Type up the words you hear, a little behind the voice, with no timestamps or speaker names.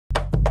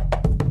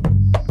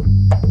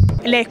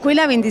La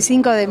Escuela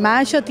 25 de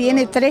Mayo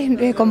tiene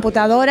 3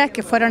 computadoras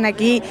que fueron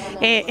aquí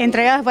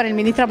entregadas por el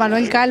ministro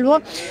Manuel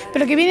Calvo,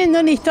 pero que vienen de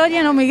una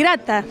historia no muy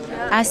grata.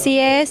 Así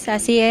es.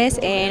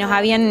 Nos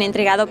habían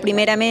entregado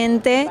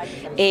primeramente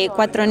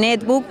 4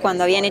 netbooks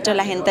cuando habían hecho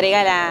las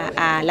entregas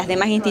a las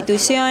demás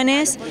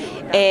instituciones.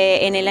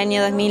 En el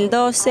año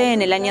 2012,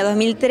 en el año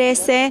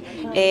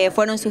 2013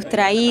 fueron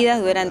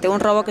sustraídas durante un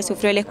robo que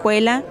sufrió la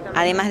escuela,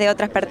 además de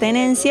otras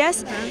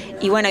pertenencias,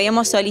 y bueno,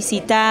 habíamos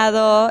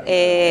solicitado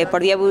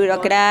por vía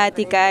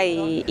burocrática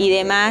y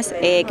demás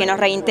que nos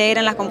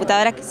reintegren las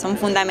computadoras que son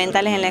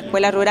fundamentales en la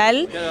escuela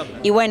rural,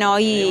 y bueno,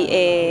 hoy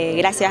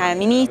gracias al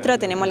ministro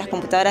tenemos las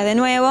computadoras de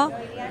nuevo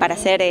para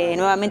ser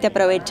nuevamente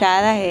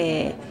aprovechadas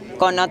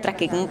con otras,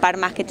 un par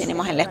más que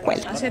tenemos en la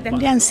escuela. O sea,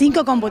 tendrían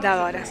 5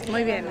 computadoras.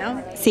 Muy bien,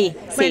 ¿no? Sí,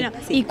 bueno,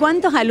 sí. ¿Y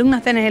cuántos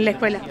alumnos tenés en la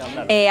escuela?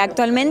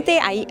 Actualmente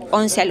hay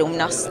 11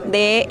 alumnos,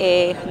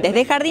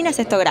 desde jardín a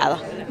 6º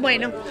grado.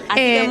 Bueno, así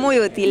que muy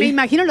útil. Me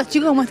imagino los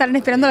chicos cómo estarán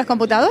esperando las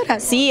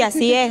computadoras. Sí,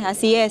 así es,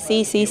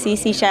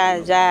 sí, ya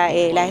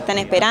las están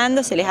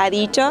esperando, se les ha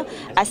dicho,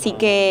 así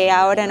que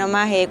ahora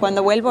nomás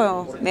cuando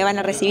vuelvo me van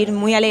a recibir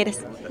muy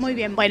alegres. Muy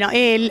bien, bueno,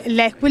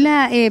 la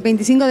escuela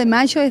 25 de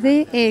Mayo es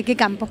de ¿qué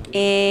campo?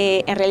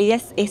 En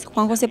realidad es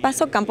Juan José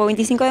Paso, Campo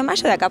 25 de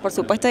Mayo, de acá por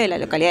supuesto de la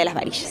localidad de Las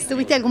Varillas.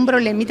 ¿Tuviste algún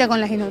problemita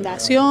con las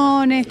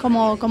inundaciones?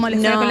 ¿Cómo les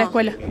fue con la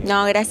escuela?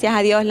 No, gracias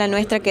a Dios la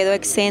nuestra quedó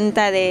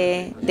exenta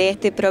de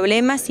este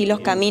problema, sí los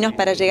caminos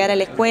para llegar a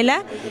la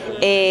escuela,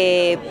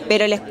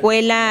 pero la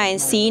escuela en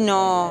sí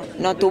no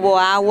tuvo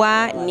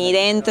agua ni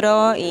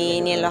dentro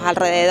ni en los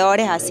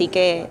alrededores, así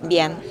que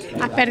bien.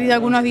 ¿Has perdido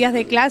algunos días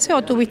de clase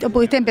o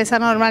pudiste empezar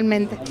normalmente?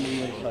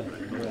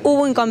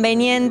 Hubo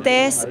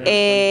inconvenientes,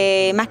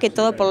 más que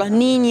todo por los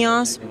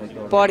niños,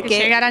 porque que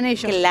llegaran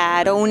ellos.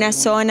 Claro, una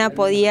zona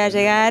podía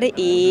llegar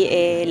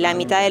y la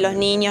mitad de los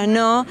niños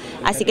no,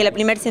 así que la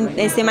primera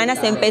semana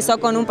se empezó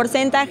con un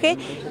porcentaje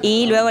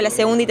y luego la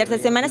segunda y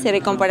tercera semana se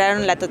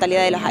recomporaron la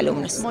totalidad de los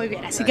alumnos. Muy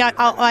bien, así que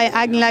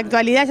en la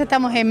actualidad ya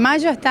estamos en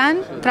mayo, están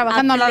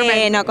trabajando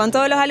normalmente. No, con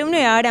todos los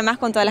alumnos y ahora más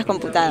con todas las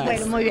computadoras.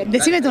 Bueno, muy bien.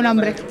 Decime tu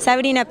nombre.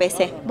 Sabrina,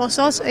 Pesce. ¿Vos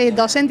sos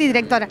docente y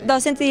directora?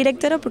 Docente y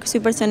directora porque soy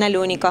personal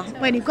único.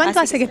 Bueno, ¿y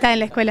cuánto hace que estás en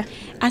la escuela?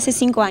 Hace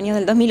 5 años,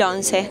 del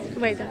 2011.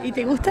 Bueno, ¿y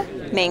te gusta?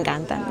 Me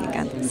encanta,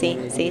 sí.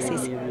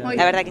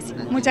 La verdad que sí.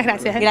 Muchas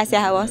gracias.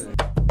 Gracias a vos.